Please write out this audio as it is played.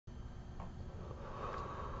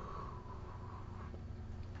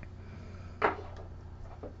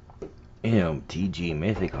TG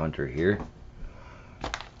Mythic Hunter here.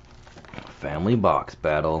 Family box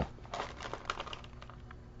battle.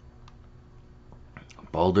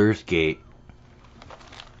 Baldurs Gate.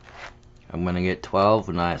 I'm gonna get 12.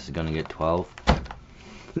 Anias is gonna get 12.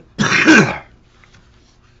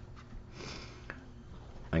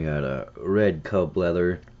 I got a red cub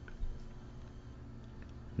leather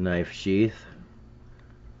knife sheath.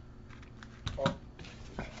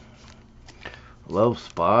 Low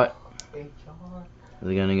spot is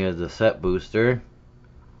gonna get the set booster.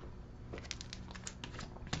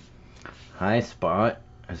 High spot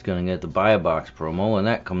is gonna get the buy a box promo, and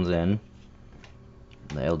that comes in.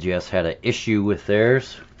 The LGS had an issue with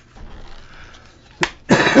theirs,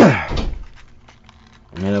 and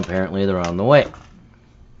apparently they're on the way.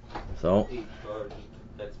 So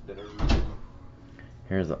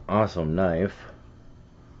here's an awesome knife.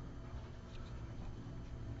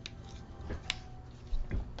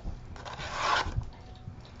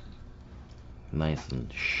 Nice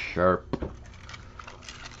and sharp.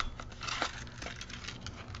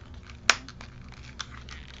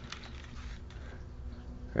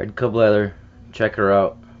 Red Cub Leather. Check her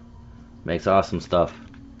out. Makes awesome stuff.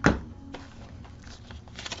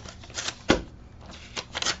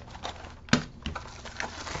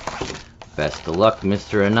 Best of luck,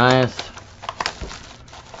 Mr. Anias.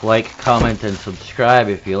 Like, comment, and subscribe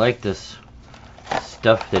if you like this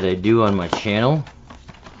stuff that I do on my channel.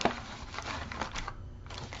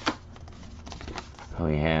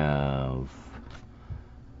 We have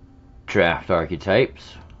Draft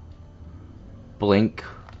Archetypes, Blink,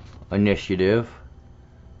 Initiative,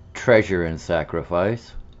 Treasure and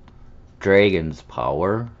Sacrifice, Dragon's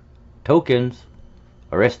Power, Tokens,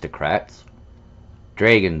 Aristocrats,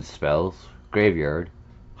 Dragon's Spells, Graveyard,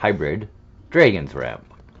 Hybrid, Dragon's Ramp,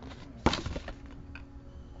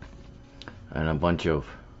 and a bunch of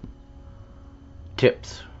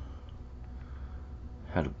tips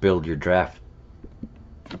how to build your draft.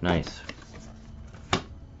 Nice.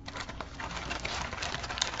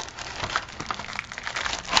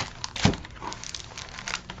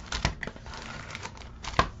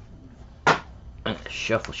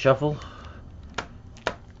 Shuffle, shuffle.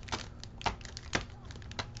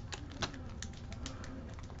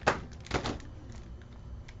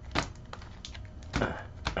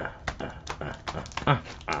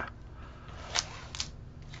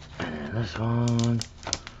 And this one. One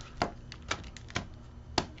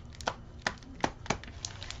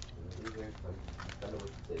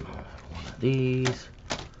of these.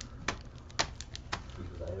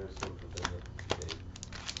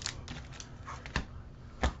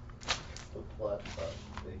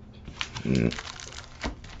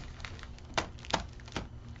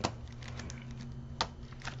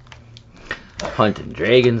 Hunting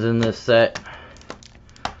dragons in this set.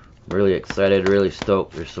 Really excited, really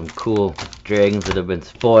stoked. There's some cool dragons that have been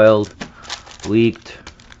spoiled, leaked,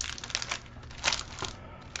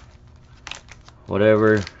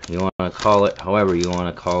 whatever you want to call it, however you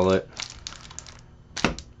want to call it.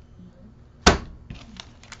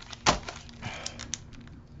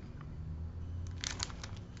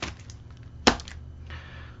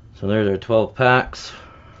 So there's our 12 packs.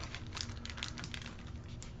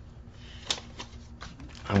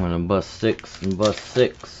 I'm gonna bust 6 and bust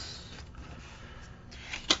 6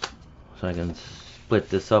 so I can split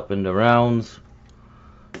this up into rounds.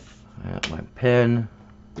 I got my pen.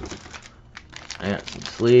 I got some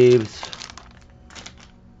sleeves.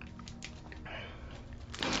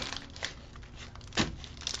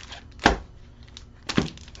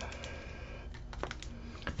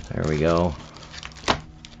 There we go.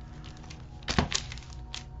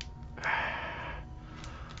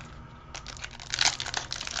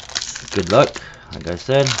 Good luck, like I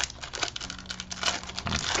said.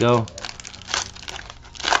 Let's go.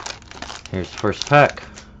 Here's the first pack.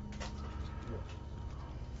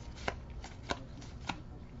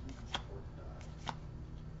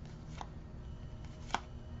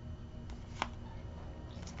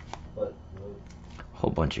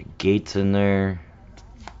 Whole bunch of gates in there.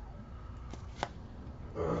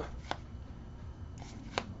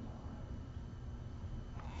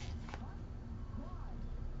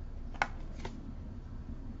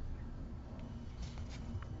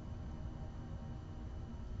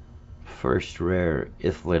 First rare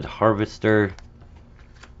Ithilid Harvester,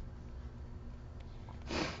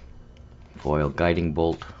 foil Guiding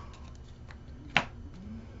Bolt,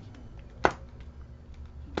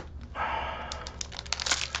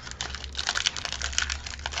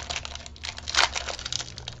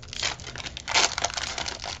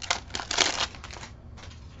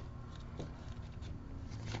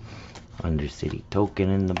 Undercity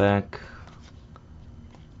token in the back.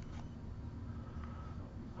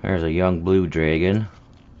 There's a young blue dragon.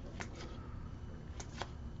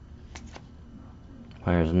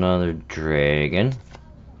 There's another dragon.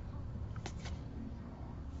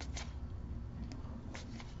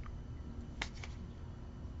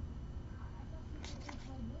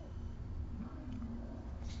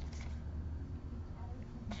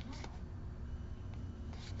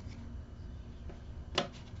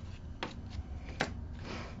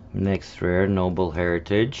 Next rare, Noble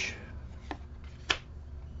Heritage.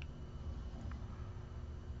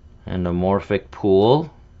 Endomorphic Pool.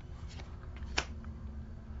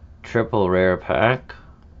 Triple rare pack.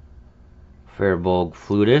 Fairbolg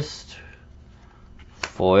Flutist.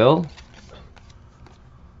 Foil.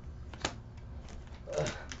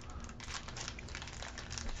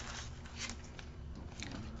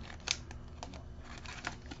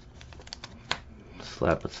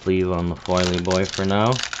 Slap a sleeve on the foily boy for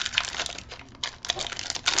now.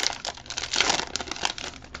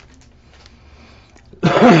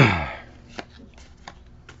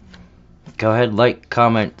 Go ahead, like,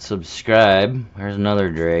 comment, subscribe. There's another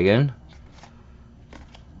dragon.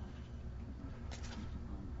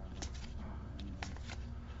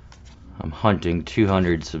 I'm hunting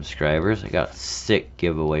 200 subscribers. I got a sick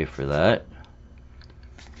giveaway for that.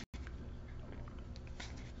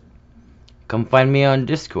 Come find me on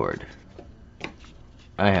Discord.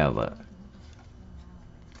 I have a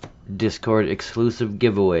Discord exclusive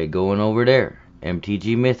giveaway going over there.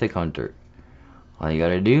 MTG Mythic Hunter. All you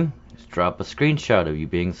gotta do is drop a screenshot of you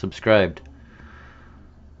being subscribed.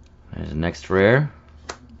 There's the next rare.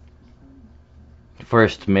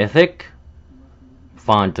 First Mythic.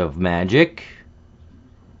 Font of Magic.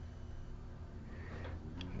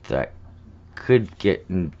 That could get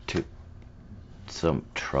into some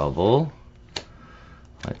trouble.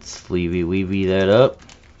 Let's sleevey-weevy that up.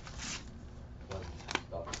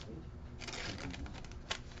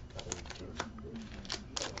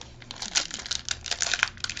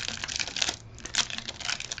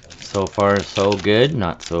 So far, so good,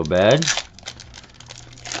 not so bad.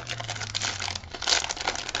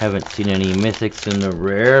 Haven't seen any mythics in the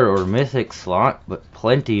rare or mythic slot, but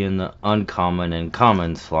plenty in the uncommon and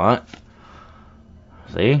common slot.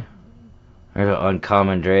 See? There's an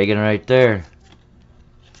uncommon dragon right there.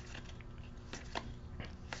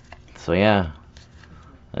 So yeah,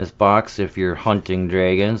 this box, if you're hunting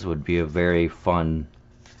dragons, would be a very fun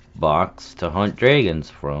box to hunt dragons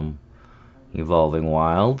from. Evolving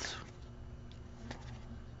Wilds.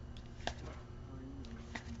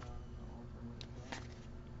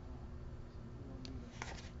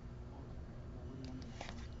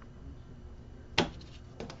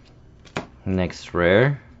 Next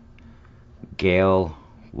rare, Gale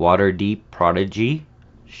Waterdeep Prodigy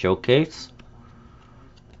Showcase.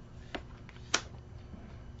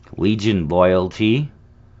 Legion Loyalty.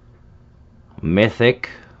 Mythic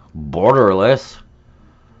Borderless.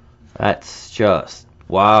 That's just,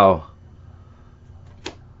 wow.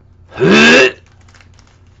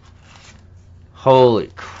 Holy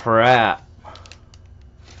crap.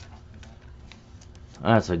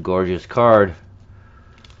 That's a gorgeous card.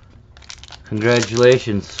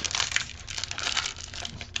 Congratulations.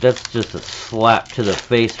 That's just a slap to the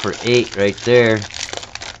face for 8 right there.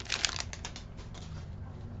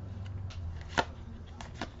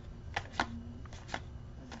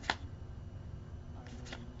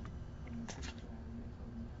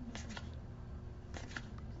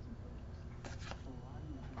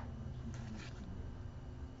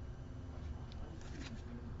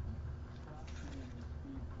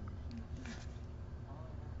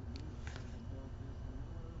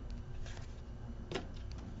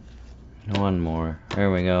 One more. There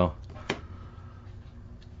we go.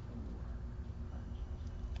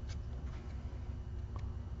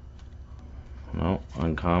 No,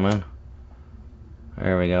 uncommon.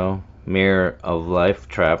 There we go. Mirror of Life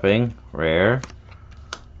Trapping. Rare.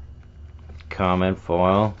 Common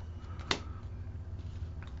foil.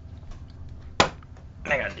 I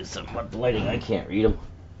gotta do something with the lighting. I can't read them.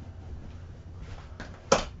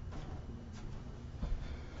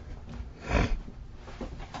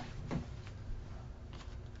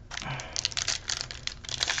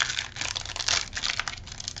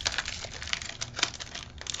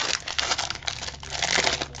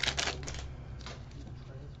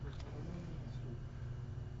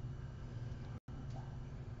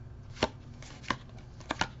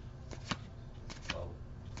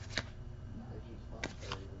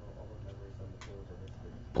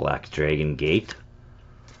 Black Dragon Gate.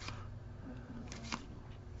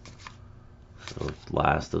 So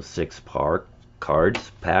last of 6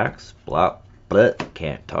 cards, packs. Blah, blah,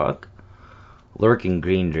 can't talk. Lurking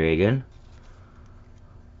Green Dragon.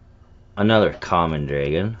 Another common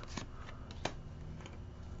dragon.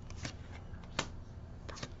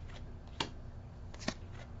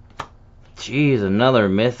 Jeez, another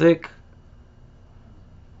mythic.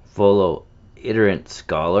 Volo Iterant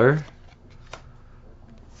Scholar.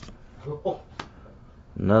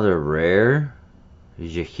 Another rare.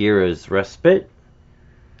 Jahira's Respite.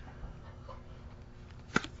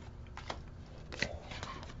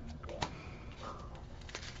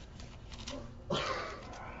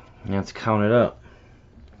 Let's count it up.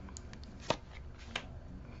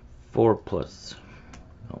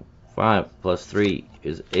 5 plus 3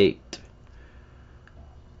 is 8.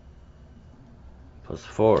 Plus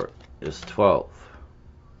 4 is 12.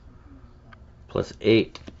 Plus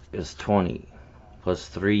 8 is 20. Plus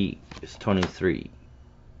 3 is 23.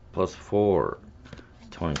 Plus 4 is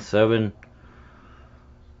 27.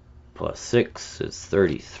 Plus 6 is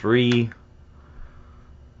 33.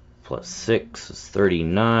 Plus 6 is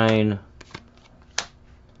 39.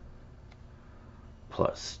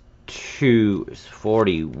 Plus 2 is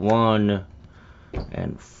 41.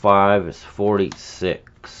 And 5 is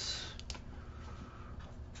 46.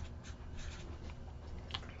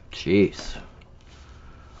 Jeez.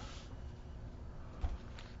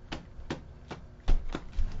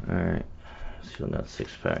 Alright. Let's fill out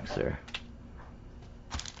 6 packs there.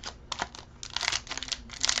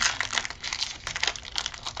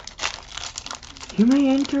 You may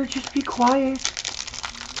enter, just be quiet.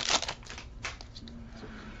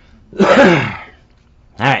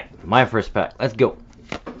 Alright, my first pack. Let's go.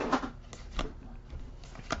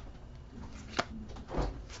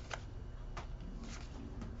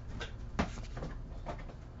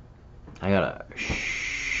 I got a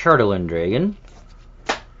Shardolin Dragon.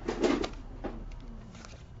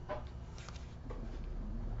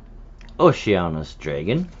 Oceanus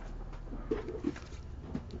Dragon.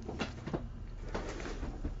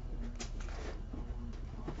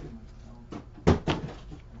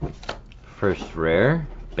 First rare,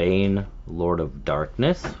 Bane, Lord of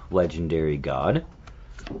Darkness, Legendary God.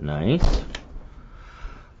 Nice.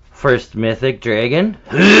 First mythic dragon.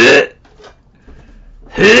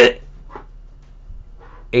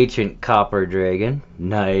 Ancient Copper Dragon.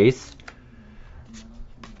 Nice.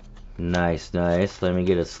 Nice, nice. Let me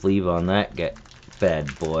get a sleeve on that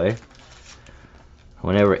bad boy.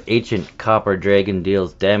 Whenever Ancient Copper Dragon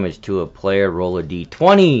deals damage to a player, roll a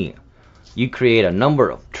d20. You create a number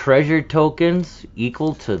of treasure tokens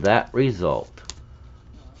equal to that result.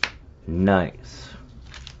 Nice.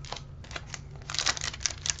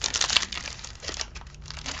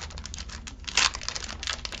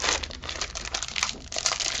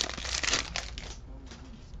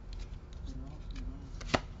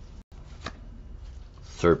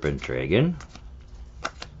 Serpent Dragon.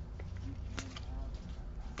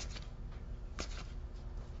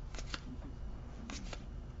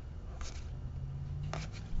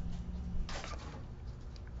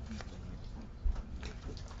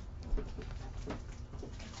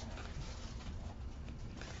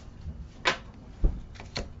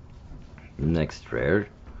 Next rare,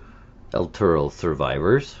 Elturel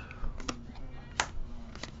Survivors.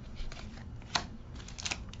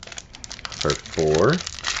 For 4.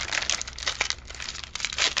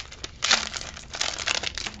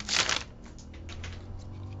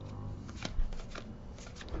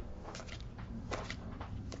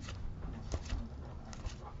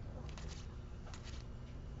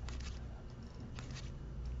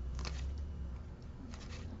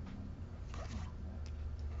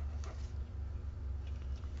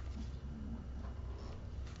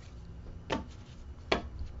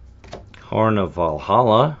 Horn of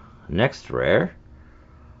Valhalla, next rare.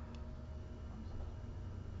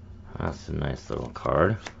 That's a nice little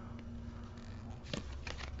card.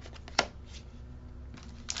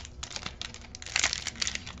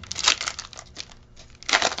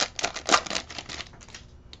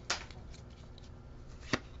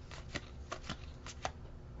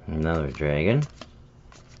 Another dragon.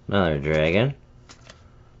 Another dragon.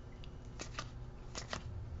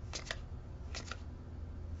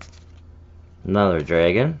 Another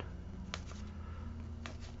dragon.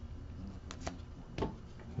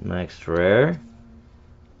 Next rare,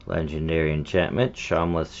 legendary enchantment,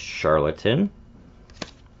 Shameless Charlatan.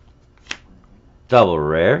 Double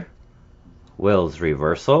rare, Will's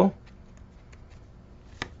Reversal.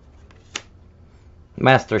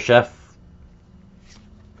 Master Chef.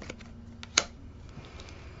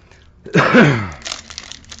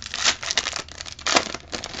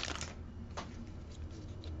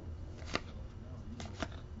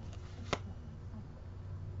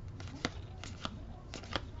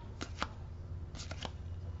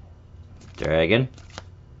 Dragon.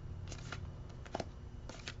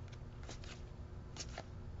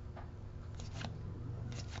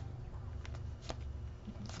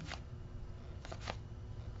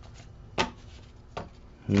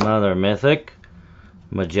 Another mythic.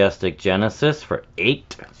 Majestic Genesis for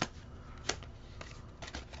 8.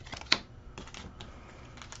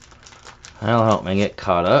 That'll help me get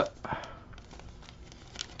caught up.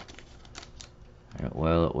 It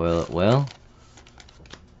will.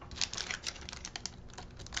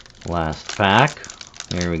 Last pack.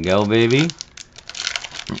 Here we go, baby.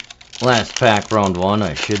 Last pack, round 1,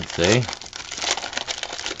 I should say.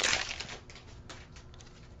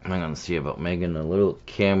 I'm gonna see about making a little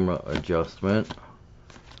camera adjustment.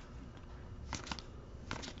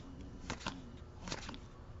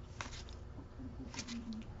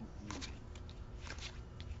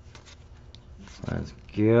 Let's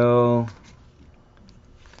go.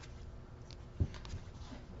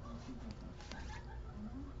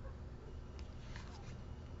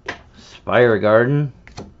 Spire Garden.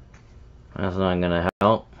 That's not gonna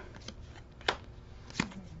help.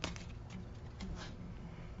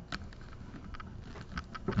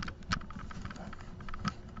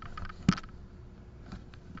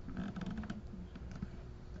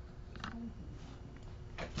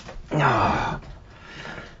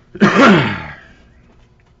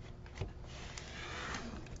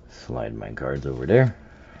 Slide my cards over there.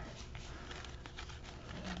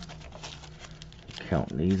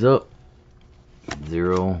 Count these up.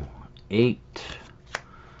 0, 8,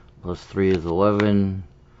 plus 3 is 11,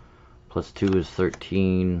 plus 2 is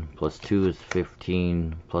 13, plus 2 is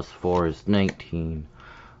 15, plus 4 is 19,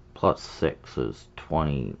 plus 6 is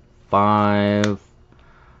 25,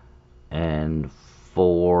 and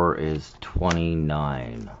 4 is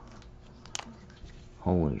 29.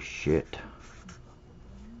 Holy shit.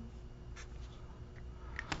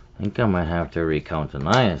 I think I might have to recount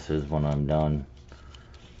Anias's when I'm done.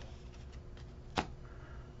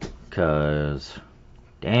 Cause,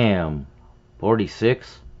 damn,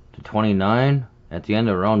 46 to 29 at the end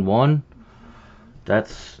of round 1.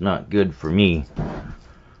 That's not good for me.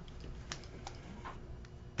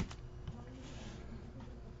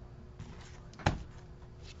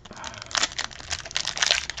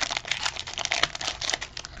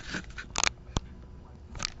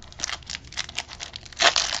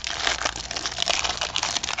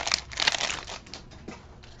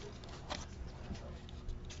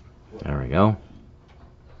 There we go.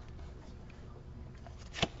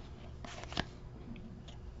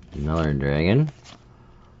 Another dragon.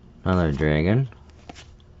 Another dragon.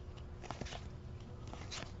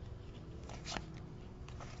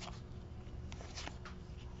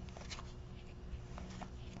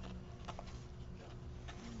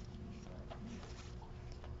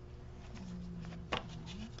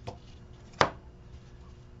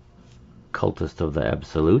 Cultist of the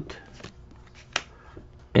Absolute.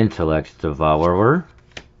 Intellect Devourer,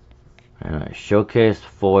 and a showcase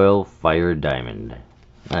foil fire diamond.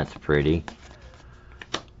 That's pretty.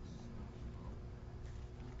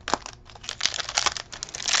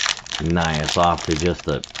 Nice, off to just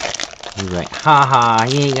a. He's like, haha,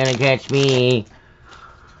 he ain't gonna catch me.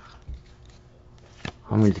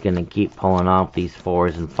 I'm just gonna keep pulling off these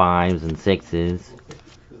 4s and 5s and 6s.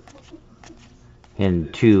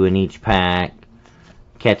 And 2 in each pack.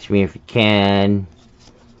 Catch me if you can.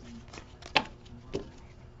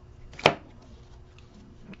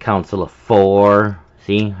 Council of 4.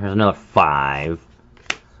 See, there's another 5.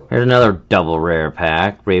 There's another double rare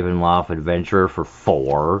pack. Ravenloft Adventurer for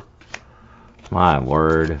 4. My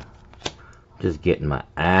word. Just getting my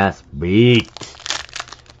ass beat.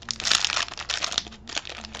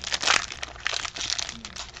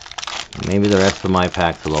 Maybe the rest of my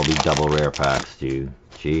packs will all be double rare packs too.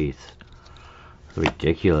 Jeez. It's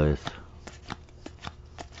ridiculous.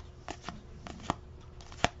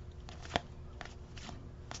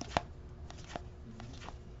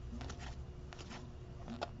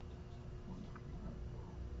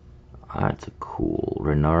 That's a cool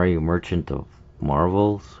Renari Merchant of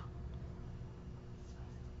Marvels.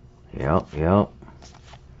 Yep.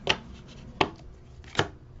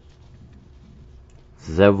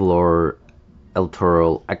 Zevlor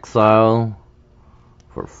Elturel Exile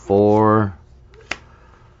for 4.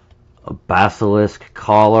 A Basilisk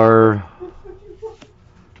Collar.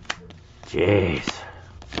 Jeez.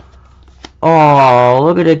 Oh,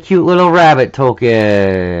 look at the cute little rabbit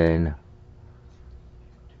token.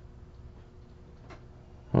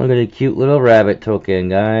 Look at the cute little rabbit token,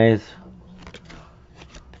 guys.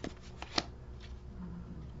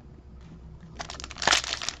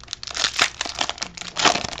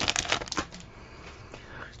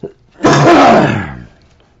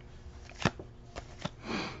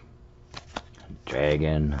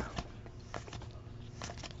 Dragon.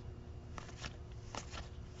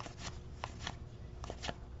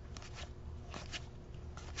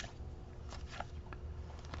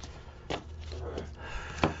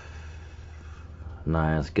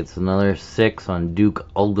 Nice. Gets another 6 on Duke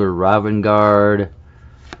Ulder Ravengard.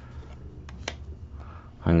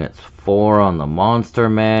 And gets 4 on the Monster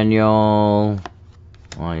Manual.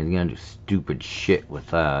 Well, he's gonna do stupid shit with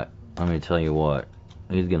that. Let me tell you what.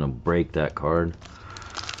 He's gonna break that card.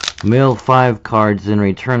 Mill 5 cards and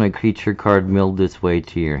return a creature card milled this way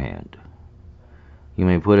to your hand. You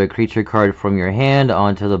may put a creature card from your hand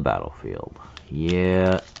onto the battlefield.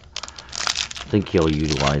 Yeah. I think he'll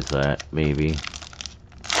utilize that, maybe.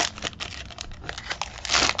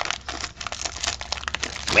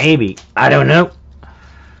 Maybe. I don't know.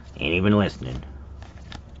 Ain't even listening.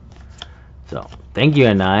 So, thank you,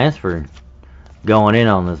 Anias, for going in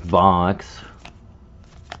on this box.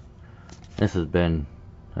 This has been...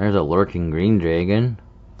 There's a lurking green dragon.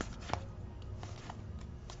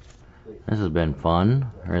 This has been fun.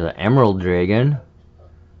 There's an emerald dragon.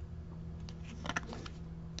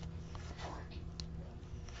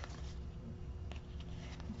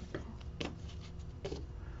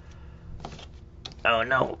 Oh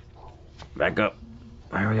no. Back up.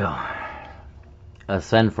 There we go.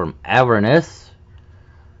 Ascend from Avernus.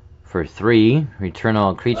 For 3, return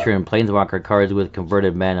all creature and planeswalker cards with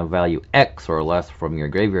converted mana value X or less from your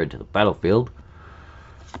graveyard to the battlefield.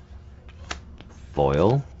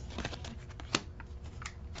 Foil.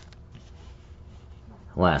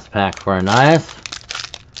 Last pack for Anias.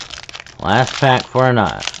 Last pack for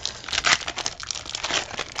Anias.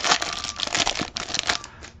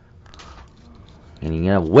 Can you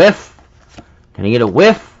get a whiff? Can you get a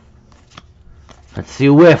whiff? Let's see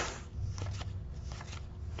a whiff.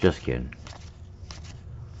 Just kidding.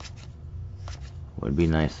 Would be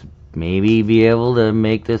nice to maybe be able to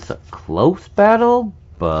make this a close battle,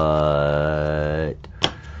 but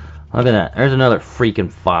look at that. There's another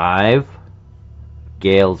freaking 5.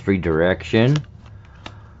 Gale's Redirection.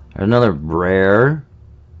 There's another rare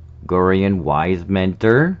Gorian Wise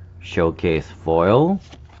Mentor Showcase Foil.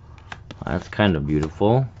 That's kind of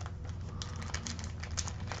beautiful.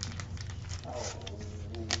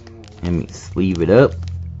 Let me sleeve it up.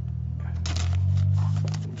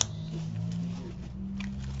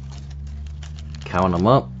 Count them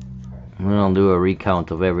up. And then I'll do a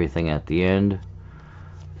recount of everything at the end.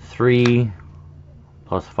 3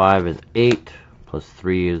 plus 5 is 8. Plus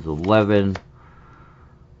 3 is 11.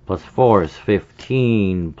 Plus 4 is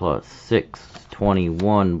 15. Plus 6 is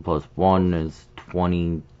 21. Plus 1 is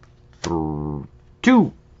 22.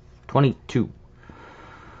 22.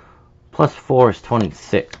 Plus 4 is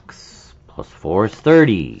 26. Plus 4 is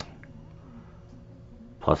 30.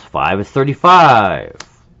 Plus 5 is 35.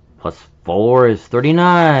 Plus 4 is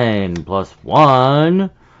 39. Plus 1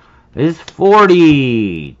 is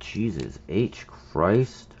 40. Jesus H.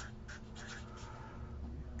 Christ.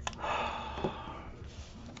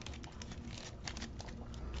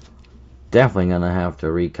 Definitely gonna have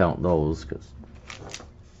to recount those, because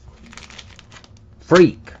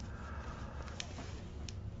freak.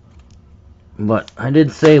 But I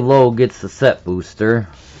did say Low gets the set booster.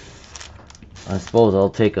 I suppose I'll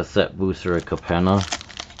take a set booster at Capenna.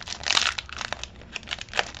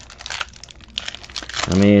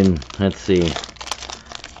 I mean, let's see.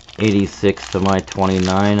 86 to my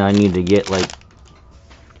 29. I need to get like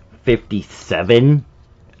 57.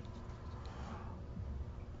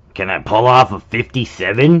 Can I pull off a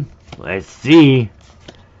 57? Let's see.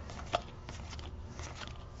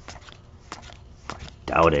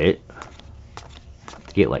 Doubt it.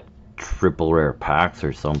 To get like triple rare packs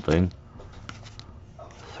or something.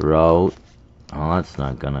 Throat. Oh, that's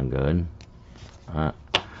not gonna good.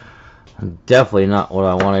 Definitely not what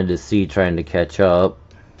I wanted to see trying to catch up.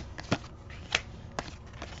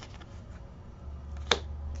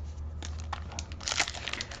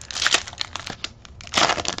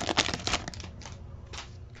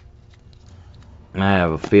 I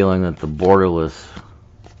have a feeling that the borderless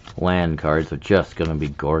land cards are just gonna be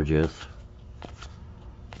gorgeous.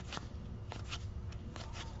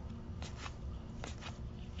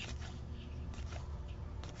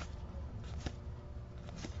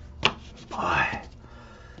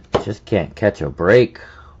 Just can't catch a break.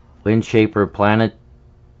 Windshaper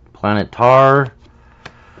Planetar.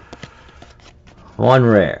 1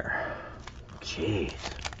 rare. Jeez.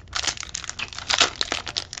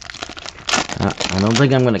 I don't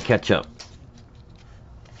think I'm gonna catch up.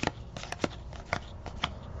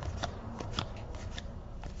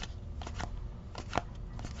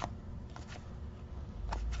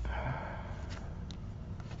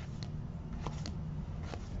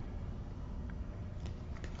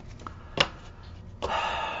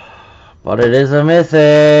 But it is a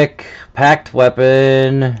mythic. Pact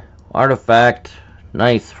weapon. Artifact.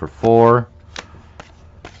 Nice for 4.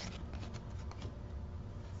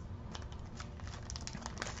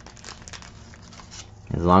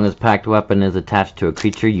 As long as packed weapon is attached to a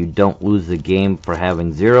creature, you don't lose the game for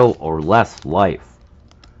having 0 or less life.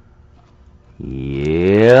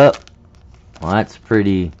 Yep. Well, that's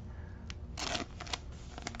pretty...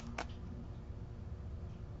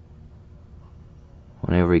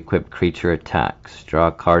 Whenever equipped creature attacks, draw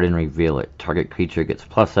a card and reveal it. Target creature gets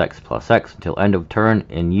 +X/+X until end of turn,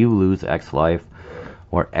 and you lose X life,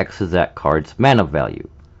 where X is that card's mana value.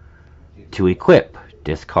 To equip,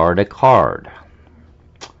 discard a card.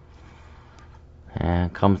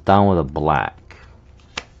 And it comes down with a black.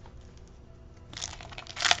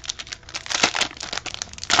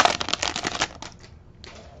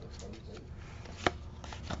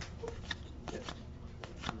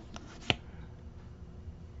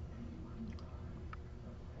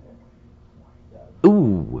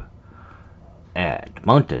 Ooh! Add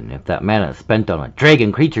Mountain. If that mana is spent on a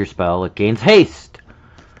dragon creature spell, it gains haste.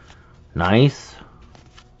 Nice.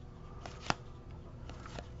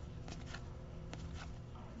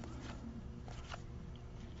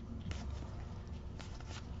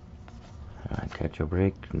 Catch a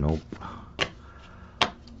break? Nope.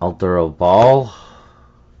 Altar of Ball.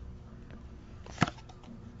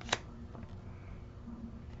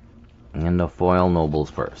 And the foil Nobles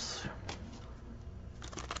first.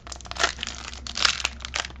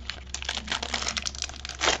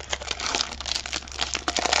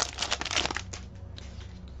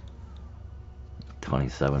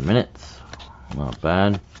 "27 minutes. Not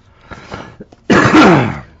bad.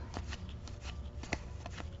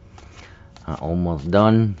 I'm almost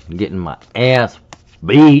done getting my ass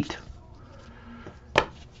beat.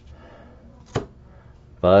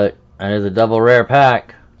 But that is a double rare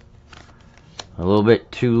pack. A little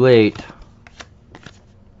bit too late.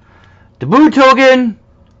 Debut token!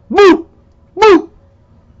 Boo! Boo!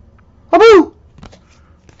 A boo!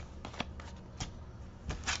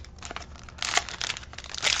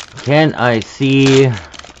 Can I see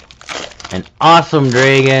an awesome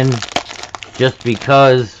dragon just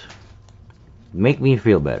because? Make me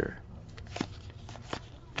feel better.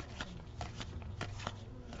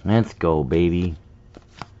 Let's go, baby.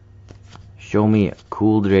 Show me a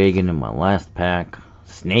cool dragon in my last pack.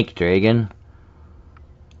 Snake dragon.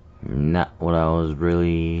 Not what I was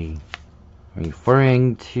really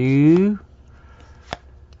referring to.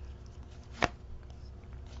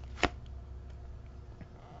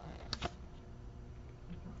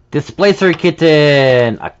 Displacer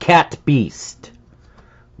Kitten! A cat beast.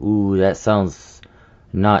 Ooh, that sounds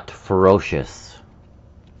not ferocious.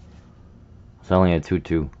 It's only a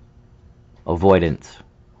 2/2. Avoidance.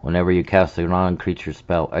 Whenever you cast a non-creature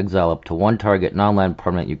spell, exile up to one target non-land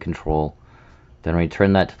permanent you control, then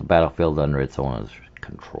return that to the battlefield under its owner's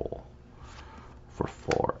control. For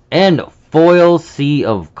 4. And foil Sea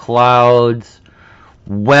of Clouds.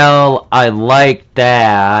 Well, I like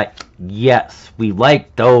that. Yes, we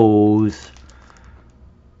like those.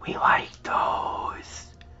 We like those.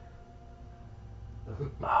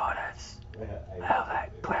 Oh, that's... Oh, that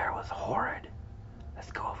glare was horrid.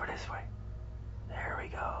 Let's go over this way. There we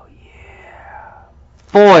go. Yeah.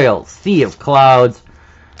 Foil Sea of Clouds.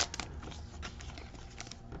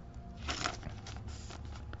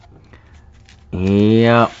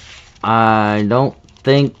 Yep. I don't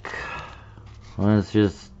think... Let's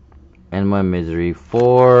just end my misery.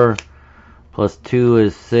 4 plus 2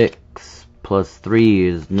 is 6. Plus 3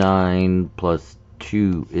 is 9. Plus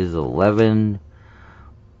 2 is 11.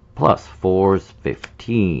 Plus 4 is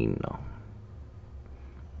 15.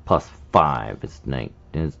 Plus 5 is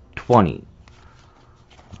 20.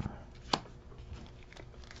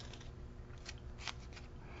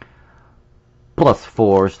 Plus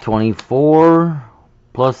 4 is 24.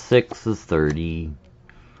 Plus 6 is 30.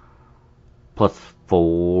 Plus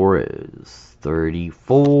 4 is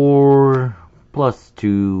 34. Plus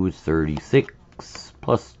 2 is 36.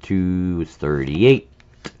 Plus 2 is 38.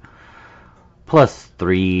 Plus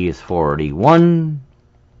 3 is 41.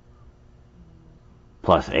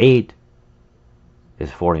 Plus 8 is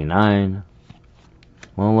 49.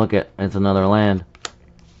 Well, look at, it's another land.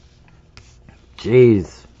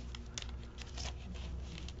 Jeez.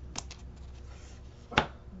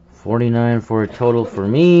 49 for a total for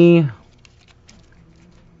me.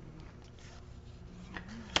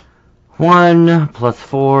 1 plus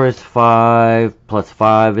 4 is 5. Plus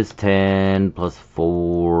 5 is 10. Plus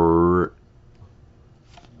 4.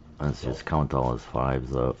 Let's just count all his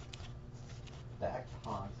 5s up.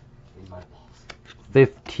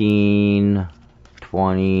 15,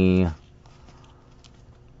 20,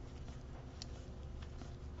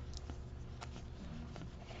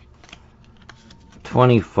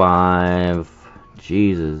 25.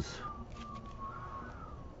 Jesus.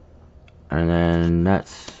 And then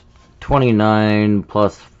that's 29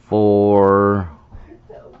 plus 4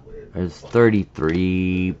 is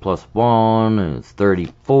 33 plus 1 is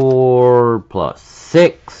 34 plus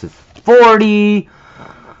 6 is 40.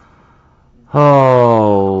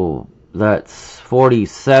 Oh, that's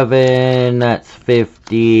 47. That's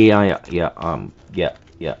 50. Oh, yeah,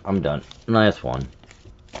 I'm done. Nice one.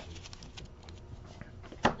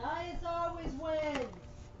 Nice always wins.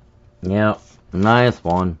 Yeah, nice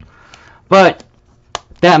one. But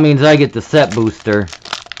that means I get the set booster.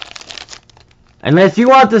 Unless you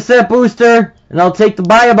want the set booster, and I'll take the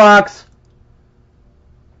buy a box.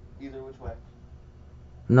 Either which way.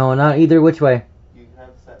 No, not either which way. You can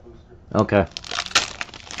have the set booster. Okay.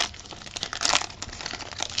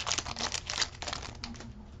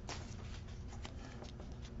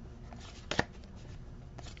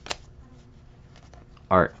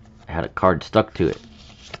 Art had a card stuck to it.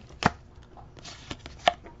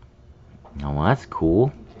 Oh, well, that's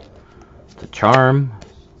cool. It's a charm.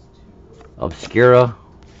 Obscura.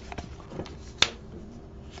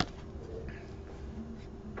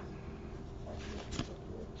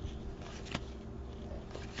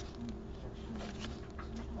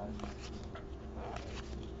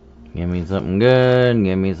 Give me something good.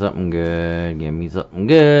 Give me something good. Give me something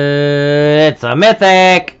good. It's a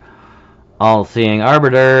mythic. All-seeing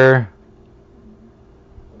arbiter.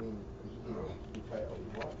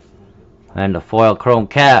 And a foil chrome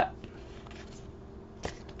cat.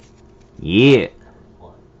 Yeah.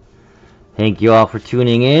 Thank you all for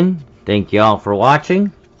tuning in. Thank you all for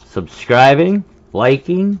watching, subscribing,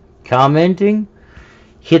 liking, commenting.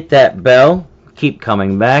 Hit that bell. Keep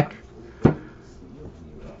coming back.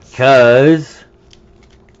 Cause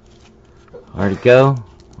where'd it go?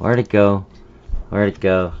 Where'd it go? Where'd it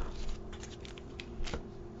go?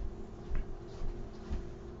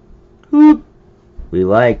 Whoop. We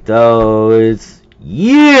like those.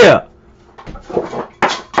 Yeah!